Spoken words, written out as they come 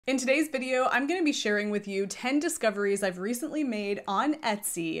In today's video, I'm going to be sharing with you 10 discoveries I've recently made on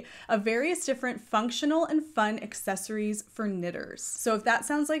Etsy of various different functional and fun accessories for knitters. So if that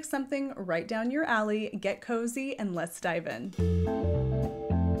sounds like something right down your alley, get cozy and let's dive in.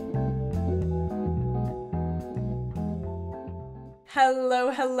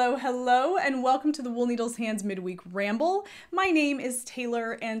 Hello, and welcome to the Wool Needles Hands Midweek Ramble. My name is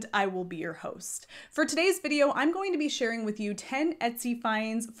Taylor and I will be your host. For today's video, I'm going to be sharing with you 10 Etsy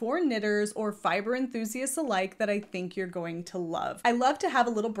finds for knitters or fiber enthusiasts alike that I think you're going to love. I love to have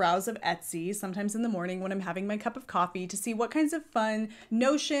a little browse of Etsy, sometimes in the morning when I'm having my cup of coffee, to see what kinds of fun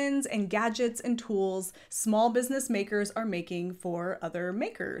notions and gadgets and tools small business makers are making for other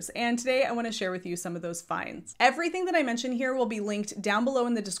makers. And today I want to share with you some of those finds. Everything that I mention here will be linked down below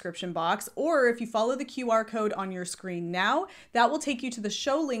in the description box, or if you follow the QR code on your screen now, that will take you to the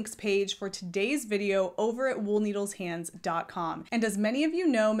show links page for today's video over at woolneedleshands.com. And as many of you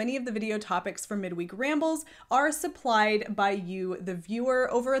know, many of the video topics for Midweek Rambles are supplied by you, the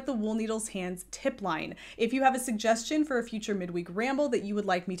viewer, over at the Wool Needles Hands tip line. If you have a suggestion for a future Midweek Ramble that you would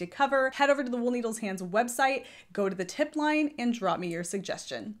like me to cover, head over to the Wool Needles Hands website, go to the tip line, and drop me your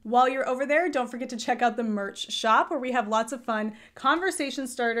suggestion. While you're over there, don't forget to check out the merch shop where we have lots of fun conversation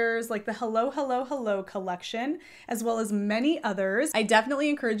starters like the Hello collection, as well as many others. I definitely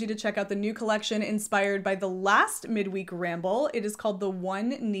encourage you to check out the new collection inspired by the last Midweek Ramble. It is called the One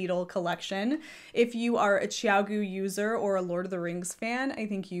Needle collection. If you are a Chiaogu user or a Lord of the Rings fan, I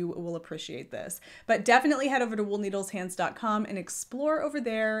think you will appreciate this. But definitely head over to woolneedleshands.com and explore over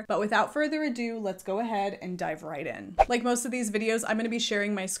there. But without further ado, let's go ahead and dive right in. Like most of these videos, I'm going to be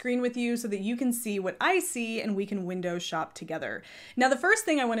sharing my screen with you so that you can see what I see and we can window shop together. Now, the first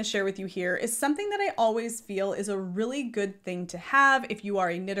thing I want to share with you here is something that I always feel is a really good thing to have if you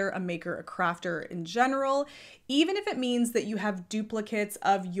are a knitter, a maker, a crafter in general, even if it means that you have duplicates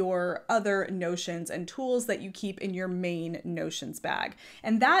of your other notions and tools that you keep in your main notions bag.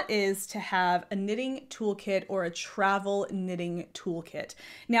 And that is to have a knitting toolkit or a travel knitting toolkit.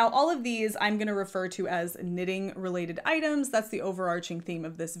 Now, all of these I'm going to refer to as knitting related items. That's the overarching theme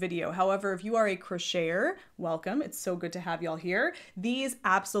of this video. However, if you are a crocheter, welcome. It's so good to have y'all here. These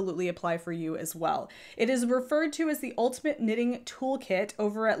absolutely apply for you as well. It is referred to as the Ultimate Knitting Toolkit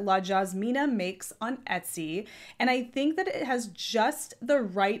over at La Jasmina Makes on Etsy. And I think that it has just the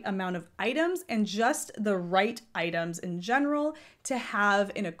right amount of items and just the right items in general to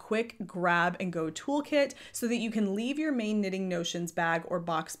have in a quick grab and go toolkit so that you can leave your main knitting notions bag or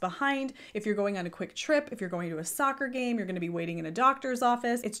box behind if you're going on a quick trip, if you're going to a soccer game, you're going to be waiting in a doctor's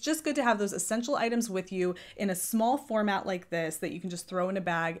office. It's just good to have those essential items with you in a small format like this that you can just throw in a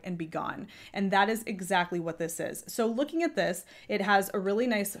bag and be gone. And that is exactly what this is. So looking at this, it has a really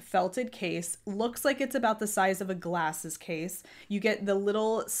nice felted case. Looks like it's about the size of a glasses case. You get the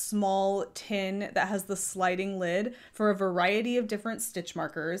little small tin that has the sliding lid for a variety of different stitch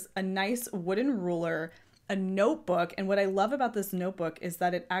markers, a nice wooden ruler, a notebook. And what I love about this notebook is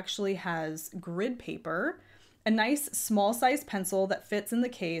that it actually has grid paper, a nice small size pencil that fits in the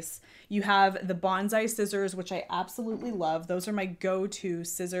case. You have the bonsai scissors, which I absolutely love. Those are my go-to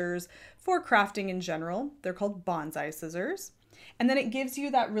scissors for crafting in general. They're called bonsai scissors. And then it gives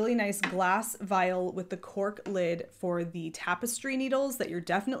you that really nice glass vial with the cork lid for the tapestry needles that you're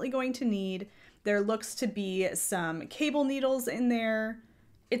definitely going to need. There looks to be some cable needles in there.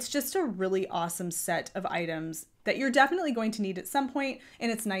 It's just a really awesome set of items that you're definitely going to need at some point,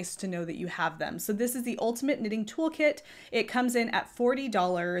 and it's nice to know that you have them. So this is the Ultimate Knitting Toolkit. It comes in at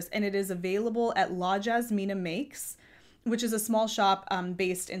 $40 and it is available at La Jasmina Makes, which is a small shop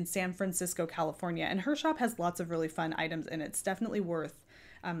based in San Francisco, California. And her shop has lots of really fun items in it. It's definitely worth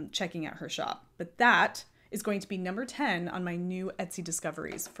checking out her shop. But that is going to be number 10 on my new Etsy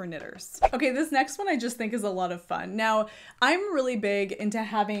discoveries for knitters. Okay, this next one I just think is a lot of fun. Now, I'm really big into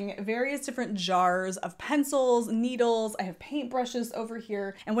having various different jars of pencils, needles. I have paintbrushes over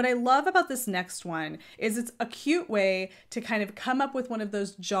here. And what I love about this next one is it's a cute way to kind of come up with one of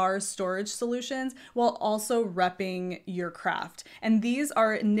those jar storage solutions while also repping your craft. And these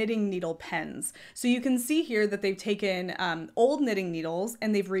are knitting needle pens. So you can see here that they've taken old knitting needles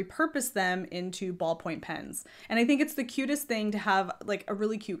and they've repurposed them into ballpoint pens. And I think it's the cutest thing to have like a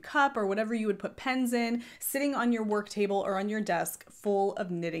really cute cup or whatever you would put pens in sitting on your work table or on your desk full of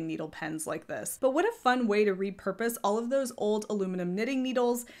knitting needle pens like this. But what a fun way to repurpose all of those old aluminum knitting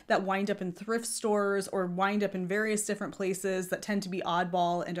needles that wind up in thrift stores or wind up in various different places that tend to be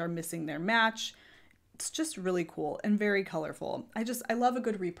oddball and are missing their match. It's just really cool and very colorful. I love a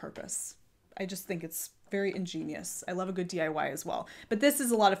good repurpose. I just think it's very ingenious. I love a good DIY as well. But this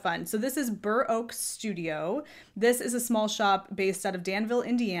is a lot of fun. So this is Burr Oak Studio. This is a small shop based out of Danville,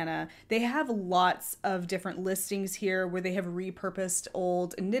 Indiana. They have lots of different listings here where they have repurposed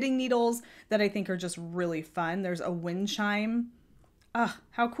old knitting needles that I think are just really fun. There's a wind chime. Ah,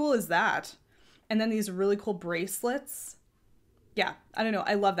 how cool is that? And then these really cool bracelets. Yeah, I don't know.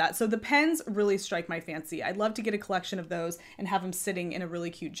 I love that. So the pens really strike my fancy. I'd love to get a collection of those and have them sitting in a really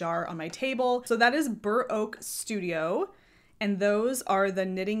cute jar on my table. So that is Burr Oak Studio. And those are the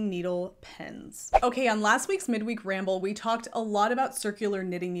knitting needle pens. Okay, on last week's midweek ramble, we talked a lot about circular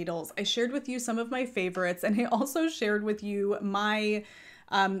knitting needles. I shared with you some of my favorites, and I also shared with you my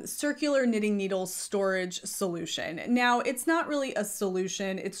circular knitting needle storage solution. Now, it's not really a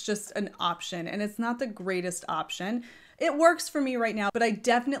solution, it's just an option, and it's not the greatest option. It works for me right now, but I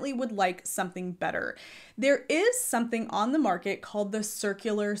definitely would like something better. There is something on the market called the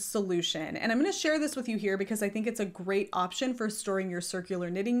circular solution, and I'm going to share this with you here because I think it's a great option for storing your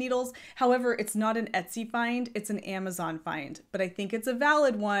circular knitting needles. However, it's not an Etsy find, it's an Amazon find, but I think it's a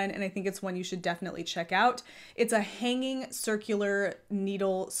valid one, and I think it's one you should definitely check out. It's a hanging circular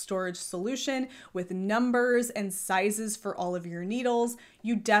needle storage solution with numbers and sizes for all of your needles.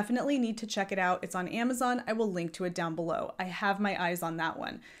 You definitely need to check it out. It's on Amazon. I will link to it down below. I have my eyes on that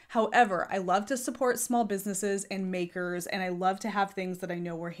one. However, I love to support small businesses and makers, and I love to have things that I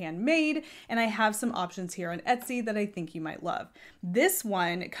know were handmade, and I have some options here on Etsy that I think you might love. This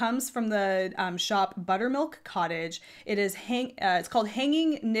one comes from the shop Buttermilk Cottage. It is it's called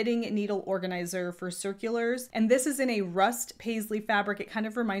Hanging Knitting Needle Organizer for Circulars, and this is in a rust paisley fabric. It kind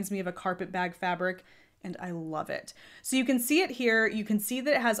of reminds me of a carpet bag fabric, and I love it. So you can see it here. You can see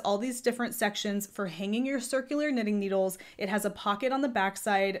that it has all these different sections for hanging your circular knitting needles. It has a pocket on the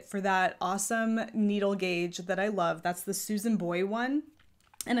backside for that awesome needle gauge that I love. That's the Susan Boy one.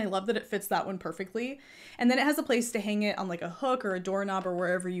 And I love that it fits that one perfectly. And then it has a place to hang it on like a hook or a doorknob or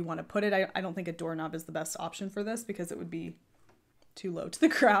wherever you want to put it. I don't think a doorknob is the best option for this because it would be too low to the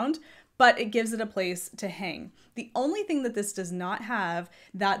ground, but it gives it a place to hang. The only thing that this does not have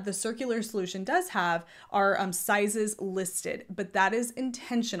that the circular solution does have are sizes listed, but that is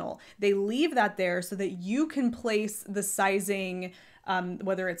intentional. They leave that there so that you can place the sizing,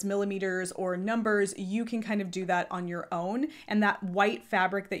 whether it's millimeters or numbers, you can kind of do that on your own. And that white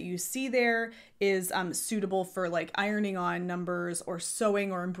fabric that you see there is suitable for like ironing on numbers or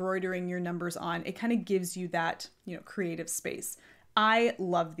sewing or embroidering your numbers on. It kind of gives you that, you know, creative space. I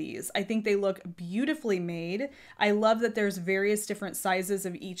love these. I think they look beautifully made. I love that there's various different sizes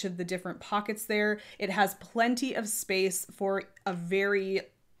of each of the different pockets there. It has plenty of space for a very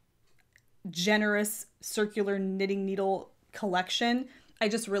generous circular knitting needle collection. I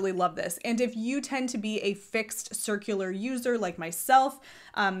just really love this. And if you tend to be a fixed circular user like myself,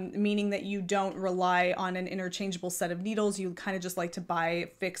 meaning that you don't rely on an interchangeable set of needles, you kind of just like to buy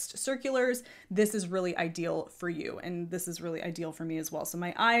fixed circulars, this is really ideal for you. And this is really ideal for me as well. So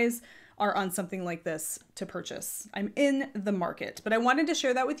my eyes are on something like this to purchase. I'm in the market, but I wanted to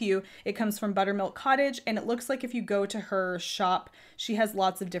share that with you. It comes from Buttermilk Cottage, and it looks like if you go to her shop, she has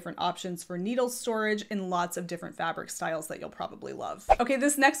lots of different options for needle storage and lots of different fabric styles that you'll probably love. Okay,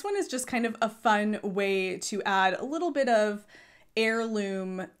 this next one is just kind of a fun way to add a little bit of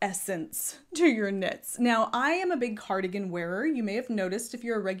heirloom essence to your knits. Now, I am a big cardigan wearer. You may have noticed if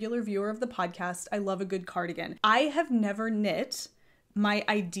you're a regular viewer of the podcast, I love a good cardigan. I have never knit my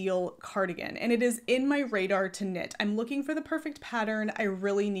ideal cardigan, and it is in my radar to knit. I'm looking for the perfect pattern. I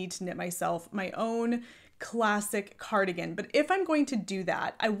really need to knit myself my own classic cardigan. But if I'm going to do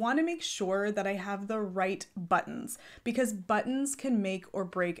that, I want to make sure that I have the right buttons, because buttons can make or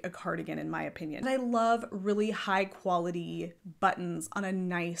break a cardigan in my opinion. And I love really high quality buttons on a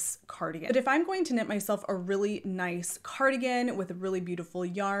nice cardigan. But if I'm going to knit myself a really nice cardigan with a really beautiful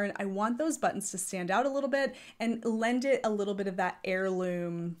yarn, I want those buttons to stand out a little bit and lend it a little bit of that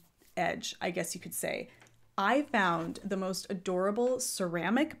heirloom edge, I guess you could say. I found the most adorable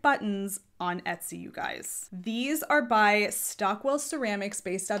ceramic buttons on Etsy, you guys. These are by Stockwell Ceramics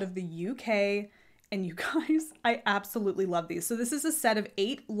based out of the UK. And you guys, I absolutely love these. So this is a set of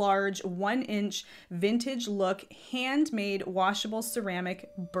 8 large 1-inch vintage look handmade washable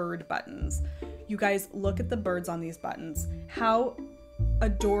ceramic bird buttons. You guys, look at the birds on these buttons. How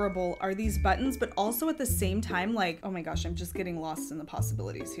adorable are these buttons, but also at the same time, like, oh my gosh, I'm just getting lost in the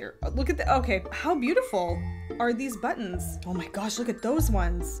possibilities here. Look at the, okay, how beautiful are these buttons? Oh my gosh, look at those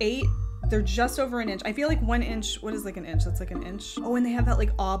ones. 8 They're just over an inch. I feel like 1 inch, what is like an inch? That's like an inch. Oh, and they have that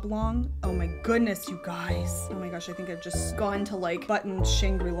like oblong. Oh my goodness, you guys. Oh my gosh, I think I've just gone to like button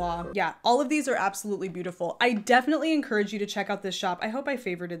Shangri-La. Yeah, all of these are absolutely beautiful. I definitely encourage you to check out this shop. I hope I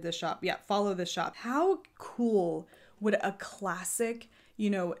favorited this shop. Yeah, follow this shop. How cool would a classic, you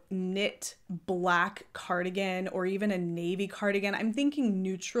know, knit black cardigan or even a navy cardigan? I'm thinking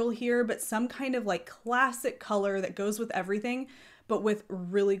neutral here, but some kind of like classic color that goes with everything, but with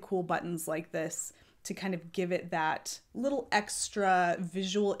really cool buttons like this to kind of give it that little extra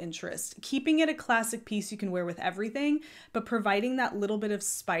visual interest. Keeping it a classic piece you can wear with everything, but providing that little bit of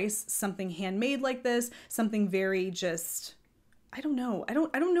spice, something handmade like this, something very just, I don't know. I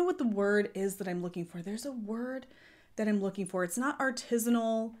don't know what the word is that I'm looking for. There's a word that I'm looking for. It's not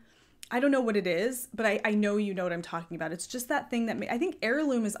artisanal. I don't know what it is, but I know you know what I'm talking about. It's just that thing that I think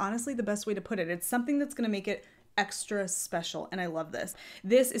heirloom is honestly the best way to put it. It's something that's going to make it extra special, and I love this.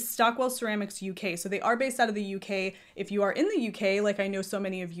 This is Stockwell Ceramics UK, so they are based out of the UK. If you are in the UK, like I know so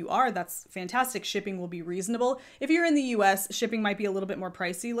many of you are, that's fantastic. Shipping will be reasonable. If you're in the US, shipping might be a little bit more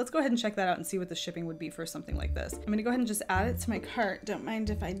pricey. Let's go ahead and check that out and see what the shipping would be for something like this. I'm gonna go ahead and just add it to my cart. Don't mind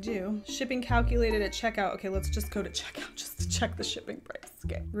if I do. Shipping calculated at checkout. Okay, let's just go to checkout just to check the shipping price.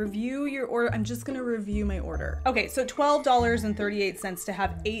 Okay, review your order. I'm just gonna review my order. Okay, so $12.38 to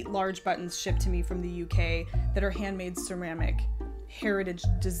have 8 large buttons shipped to me from the UK that are handmade ceramic heritage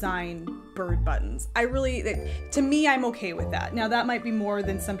design bird buttons. To me, I'm okay with that. Now that might be more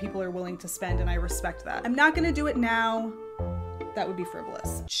than some people are willing to spend, and I respect that. I'm not gonna do it now. That would be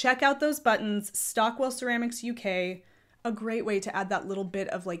frivolous. Check out those buttons, Stockwell Ceramics UK, a great way to add that little bit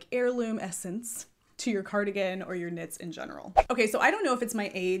of like heirloom essence to your cardigan or your knits in general. Okay, so I don't know if it's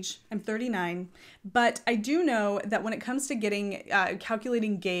my age. I'm 39, but I do know that when it comes to getting,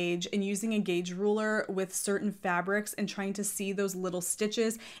 calculating gauge and using a gauge ruler with certain fabrics and trying to see those little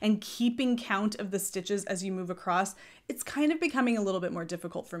stitches and keeping count of the stitches as you move across, it's kind of becoming a little bit more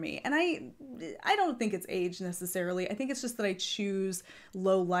difficult for me. And I don't think it's age necessarily. I think it's just that I choose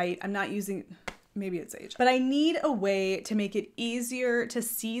low light. I'm not using, maybe it's age, but I need a way to make it easier to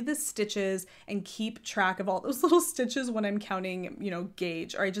see the stitches and keep track of all those little stitches when I'm counting, you know,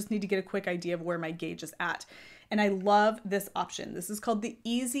 gauge, or I just need to get a quick idea of where my gauge is at. And I love this option. This is called the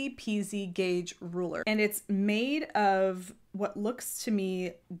Easy Peasy Gauge Ruler, and it's made of what looks to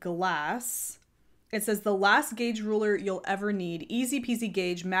me glass. It says the last gauge ruler you'll ever need. Easy peasy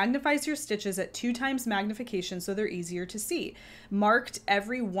gauge magnifies your stitches at 2 times magnification so they're easier to see. Marked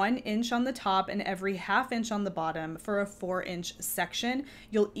every 1 inch on the top and every 1/2 inch on the bottom for a 4-inch section.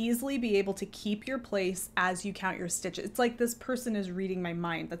 You'll easily be able to keep your place as you count your stitches. It's like this person is reading my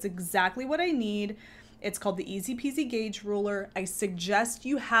mind. That's exactly what I need. It's called the Easy Peasy Gauge Ruler. I suggest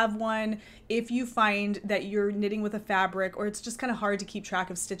you have one if you find that you're knitting with a fabric or it's just kind of hard to keep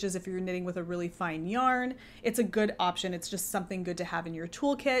track of stitches if you're knitting with a really fine yarn. It's a good option. It's just something good to have in your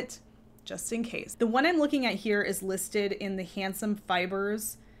toolkit, just in case. The one I'm looking at here is listed in the Handsome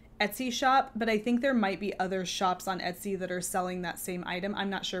Fibers Etsy shop, but I think there might be other shops on Etsy that are selling that same item. I'm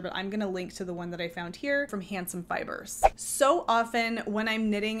not sure, but I'm gonna link to the one that I found here from Handsome Fibers. So often when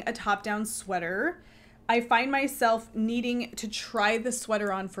I'm knitting a top-down sweater, I find myself needing to try the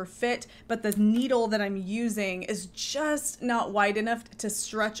sweater on for fit, but the needle that I'm using is just not wide enough to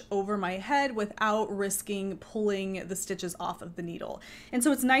stretch over my head without risking pulling the stitches off of the needle. And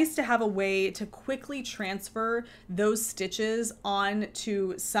so it's nice to have a way to quickly transfer those stitches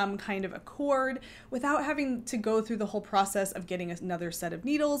onto some kind of a cord without having to go through the whole process of getting another set of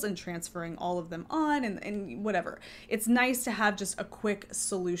needles and transferring all of them on and whatever. It's nice to have just a quick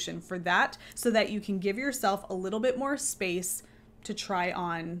solution for that so that you can give yourself a little bit more space to try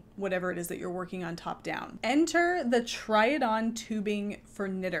on whatever it is that you're working on top down. Enter the Try It On tubing for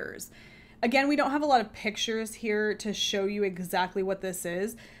knitters. Again, we don't have a lot of pictures here to show you exactly what this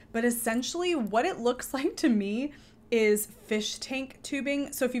is, but essentially what it looks like to me is fish tank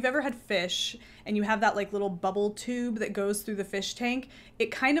tubing. So if you've ever had fish and you have that like little bubble tube that goes through the fish tank,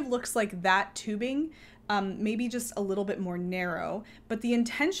 it kind of looks like that tubing. Maybe just a little bit more narrow, but the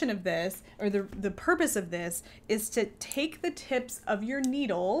intention of this, or the purpose of this, is to take the tips of your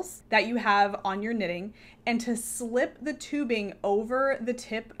needles that you have on your knitting and to slip the tubing over the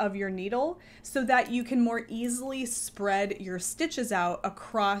tip of your needle so that you can more easily spread your stitches out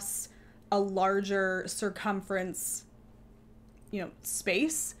across a larger circumference,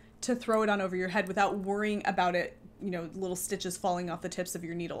 space to throw it on over your head without worrying about it, little stitches falling off the tips of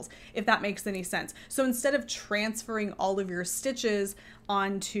your needles, if that makes any sense. So instead of transferring all of your stitches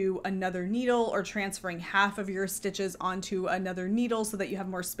onto another needle or transferring half of your stitches onto another needle so that you have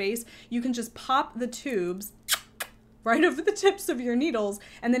more space, you can just pop the tubes right over the tips of your needles,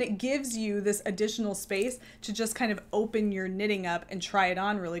 and then it gives you this additional space to just kind of open your knitting up and try it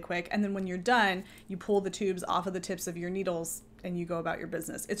on really quick. And then when you're done, you pull the tubes off of the tips of your needles and you go about your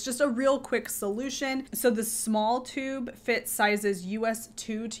business. It's just a real quick solution. So the small tube fits sizes US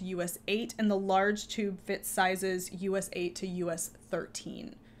 2 to US 8, and the large tube fits sizes US 8 to US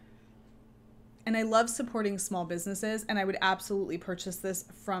 13. And I love supporting small businesses, and I would absolutely purchase this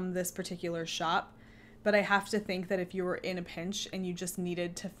from this particular shop. But I have to think that if you were in a pinch and you just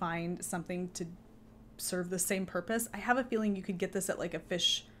needed to find something to serve the same purpose, I have a feeling you could get this at like a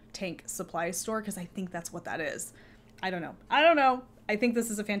fish tank supply store, because I think that's what that is. I don't know. I think this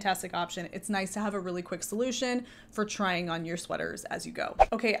is a fantastic option. It's nice to have a really quick solution for trying on your sweaters as you go.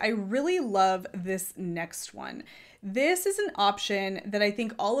 Okay, I really love this next one. This is an option that I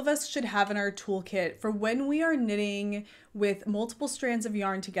think all of us should have in our toolkit for when we are knitting with multiple strands of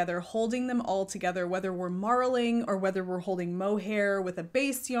yarn together, holding them all together, whether we're marling or whether we're holding mohair with a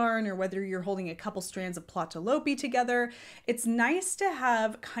base yarn, or whether you're holding a couple strands of plotalopi together. It's nice to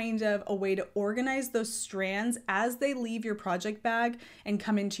have kind of a way to organize those strands as they leave your project bag and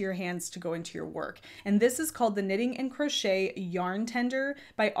come into your hands to go into your work. And this is called the Knitting and Crochet Yarn Tender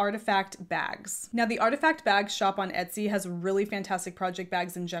by Artifact Bags. Now, the Artifact Bags shop on Etsy has really fantastic project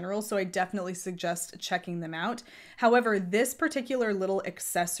bags in general, so I definitely suggest checking them out. However, this particular little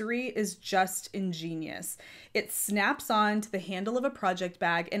accessory is just ingenious. It snaps on to the handle of a project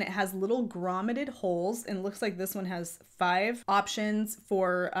bag, and it has little grommeted holes, and it looks like this one has 5 options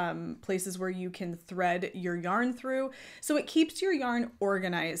for places where you can thread your yarn through. So it keeps your yarn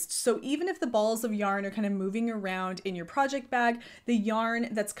organized. So even if the balls of yarn are kind of moving around in your project bag, the yarn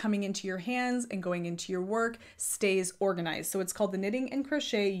that's coming into your hands and going into your work stays organized. So it's called the Knitting and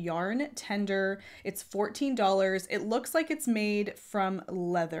Crochet Yarn Tender. It's $14. It looks like it's made from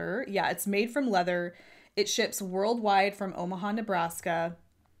leather. Yeah, it's made from leather. It ships worldwide from Omaha, Nebraska.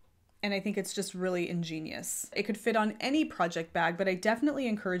 And I think it's just really ingenious. It could fit on any project bag, but I definitely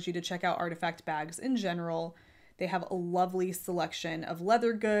encourage you to check out Artifact Bags in general. They have a lovely selection of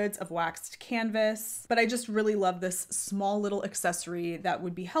leather goods, of waxed canvas, but I just really love this small little accessory that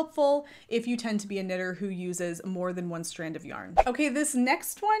would be helpful if you tend to be a knitter who uses more than one strand of yarn. Okay, this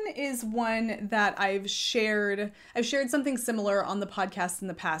next one is one that I've shared something similar on the podcast in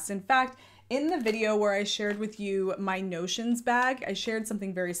the past. In fact, in the video where I shared with you my Notions bag, I shared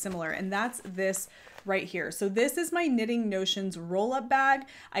something very similar, and that's this right here. So this is my Knitting Notions roll-up bag.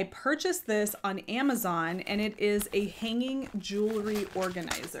 I purchased this on Amazon, and it is a hanging jewelry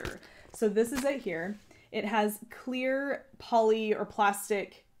organizer. So this is it here. It has clear poly or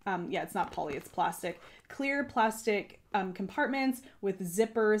plastic, yeah, it's not poly, it's plastic, clear plastic compartments with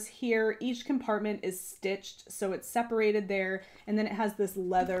zippers here. Each compartment is stitched, so it's separated there, and then it has this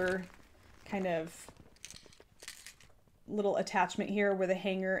leather kind of little attachment here where the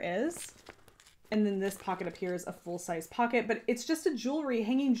hanger is. And then this pocket up here is a full-size pocket, but it's just a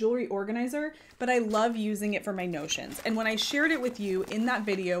hanging jewelry organizer, but I love using it for my Notions. And when I shared it with you in that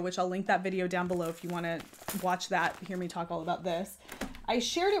video, which I'll link that video down below if you want to watch that, hear me talk all about this, I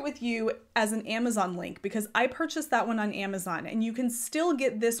shared it with you as an Amazon link because I purchased that one on Amazon, and you can still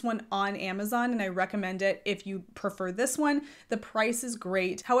get this one on Amazon, and I recommend it if you prefer this one. The price is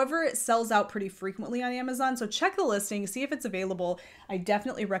great. However, it sells out pretty frequently on Amazon, so check the listing, see if it's available. I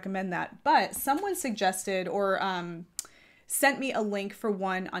definitely recommend that. But someone suggested or sent me a link for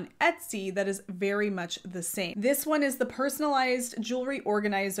one on Etsy that is very much the same. This one is the personalized jewelry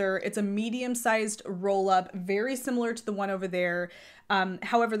organizer. It's a medium-sized roll-up, very similar to the one over there.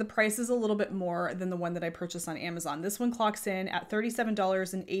 However, the price is a little bit more than the one that I purchased on Amazon. This one clocks in at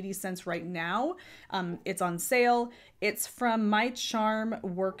 $37.80 right now. It's on sale. It's from My Charm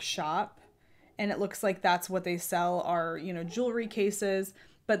Workshop, and it looks like that's what they sell are, you know, jewelry cases.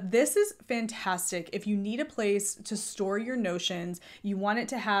 But this is fantastic if you need a place to store your Notions. You want it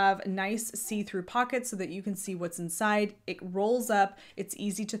to have nice see-through pockets so that you can see what's inside. It rolls up. It's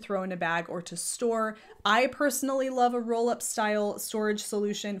easy to throw in a bag or to store. I personally love a roll-up style storage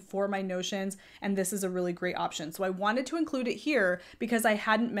solution for my Notions, and this is a really great option. So I wanted to include it here because I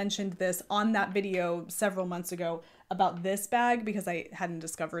hadn't mentioned this on that video several months ago about this bag because I hadn't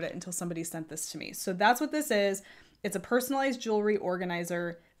discovered it until somebody sent this to me. So that's what this is. It's a personalized jewelry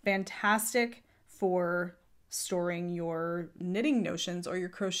organizer, fantastic for storing your knitting Notions or your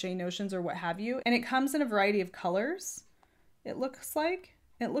crochet Notions or what have you. And it comes in a variety of colors, it looks like.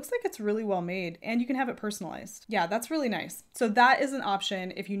 It's really well made, and you can have it personalized. Yeah, that's really nice. So that is an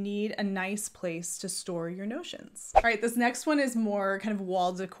option if you need a nice place to store your Notions. All right, this next one is more kind of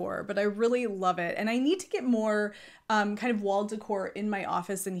wall decor, but I really love it. And I need to get more kind of wall decor in my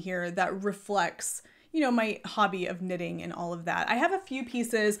office in here that reflects, you know, my hobby of knitting and all of that. I have a few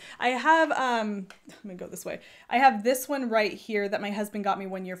pieces. I have, I'm gonna go this way. I have this one right here that my husband got me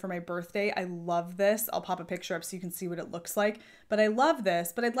one year for my birthday. I love this. I'll pop a picture up so you can see what it looks like, but I love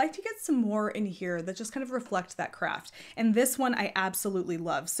this, but I'd like to get some more in here that just kind of reflect that craft. And this one I absolutely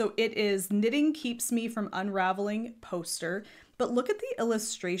love. So it is Knitting Keeps Me from Unraveling poster, but look at the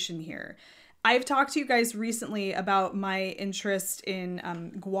illustration here. I've talked to you guys recently about my interest in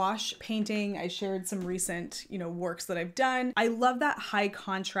gouache painting. I shared some recent, you know, works that I've done. I love that high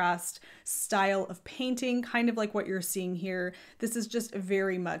contrast style of painting, kind of like what you're seeing here. This is just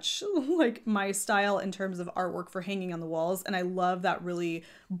very much like my style in terms of artwork for hanging on the walls. And I love that really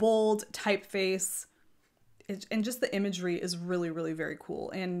bold typeface. And just the imagery is really, really very cool.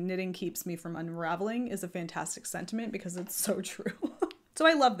 And Knitting Keeps Me from Unraveling is a fantastic sentiment because it's so true. So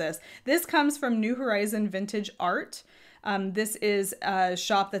I love this. This comes from New Horizon Vintage Art. This is a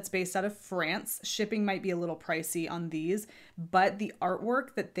shop that's based out of France. Shipping might be a little pricey on these, but the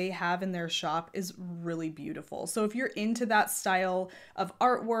artwork that they have in their shop is really beautiful. So if you're into that style of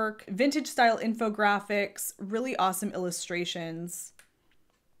artwork, vintage style infographics, really awesome illustrations.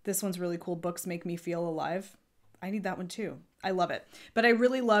 This one's really cool. Books Make Me Feel Alive. I need that one too. I love it. But I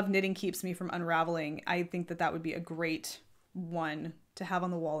really love Knitting Keeps Me from Unraveling. I think that that would be a great one to have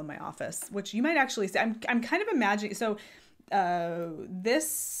on the wall in my office, which you might actually see. I'm kind of imagining. So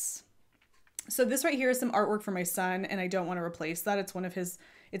this right here is some artwork for my son, and I don't want to replace that. It's one of his,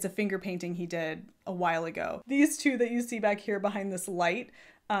 it's a finger painting he did a while ago. These two that you see back here behind this light,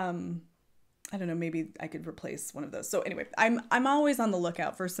 I don't know, maybe I could replace one of those. So anyway, I'm always on the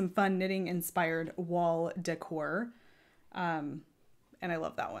lookout for some fun knitting inspired wall decor. And I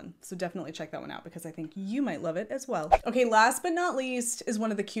love that one. So definitely check that one out because I think you might love it as well. Okay, last but not least is one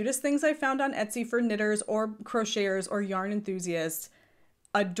of the cutest things I found on Etsy for knitters or crocheters or yarn enthusiasts.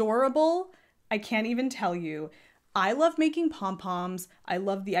 Adorable. I can't even tell you. I love making pom-poms. I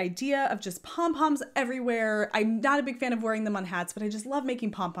love the idea of just pom-poms everywhere. I'm not a big fan of wearing them on hats, but I just love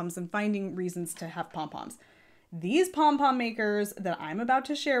making pom-poms and finding reasons to have pom-poms. These pom-pom makers that I'm about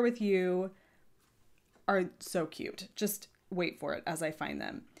to share with you are so cute. Just wait for it as I find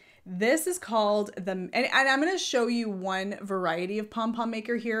them. This is called the, and I'm going to show you one variety of Pom Pom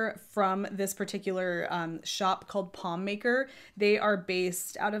Maker here from this particular shop called Pom Maker. They are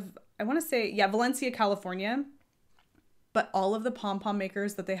based out of, I want to say, yeah, Valencia, California. But all of the Pom Pom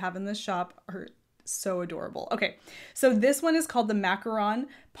Makers that they have in this shop are so adorable. Okay, so this one is called the Macaron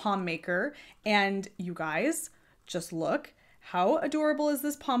Pom Maker. And you guys, just look. How adorable is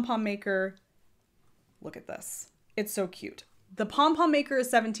this Pom Pom Maker? Look at this. It's so cute. The Pom Pom Maker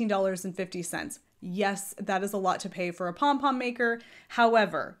is $17.50. Yes, that is a lot to pay for a Pom Pom Maker.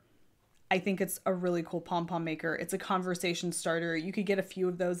 However, I think it's a really cool Pom Pom Maker. It's a conversation starter. You could get a few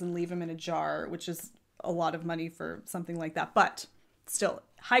of those and leave them in a jar, which is a lot of money for something like that. But still,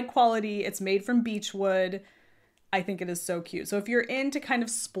 high quality. It's made from beech wood. I think it is so cute. So if you're into kind of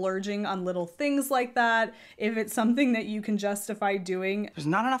splurging on little things like that, if it's something that you can justify doing. There's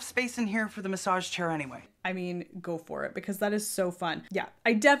not enough space in here for the massage chair anyway. I mean, go for it because that is so fun. Yeah,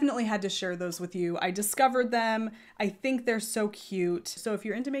 I definitely had to share those with you. I discovered them. I think they're so cute. So if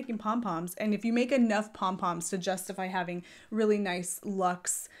you're into making pom-poms and if you make enough pom-poms to justify having really nice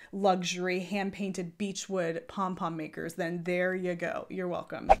luxe, luxury, hand-painted beechwood pom-pom makers, then there you go. You're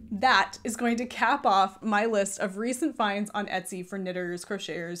welcome. That is going to cap off my list of recent finds on Etsy for knitters,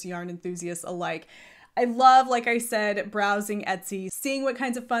 crocheters, yarn enthusiasts alike. I love, like I said, browsing Etsy, seeing what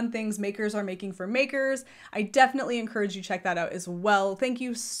kinds of fun things makers are making for makers. I definitely encourage you to check that out as well. Thank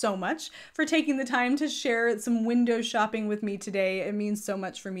you so much for taking the time to share some window shopping with me today. It means so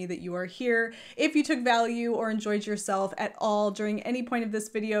much for me that you are here. If you took value or enjoyed yourself at all during any point of this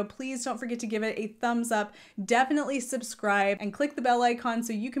video, please don't forget to give it a thumbs up. Definitely subscribe and click the bell icon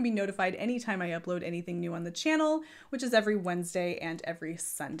so you can be notified anytime I upload anything new on the channel, which is every Wednesday and every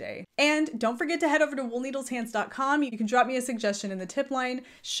Sunday. And don't forget to head over to woolneedleshands.com. You can drop me a suggestion in the tip line,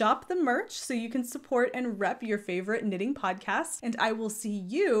 shop the merch so you can support and rep your favorite knitting podcast. And I will see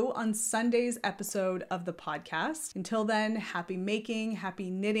you on Sunday's episode of the podcast. Until then, happy making,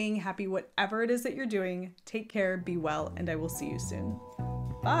 happy knitting, happy whatever it is that you're doing. Take care, be well, and I will see you soon.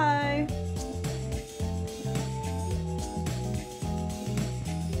 Bye.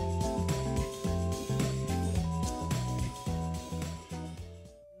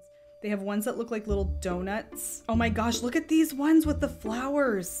 They have ones that look like little donuts. Oh my gosh, look at these ones with the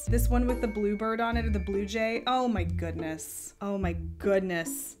flowers. This one with the bluebird on it or the blue jay. Oh my goodness. Oh my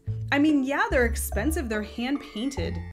goodness. I mean, yeah, they're expensive. They're hand painted.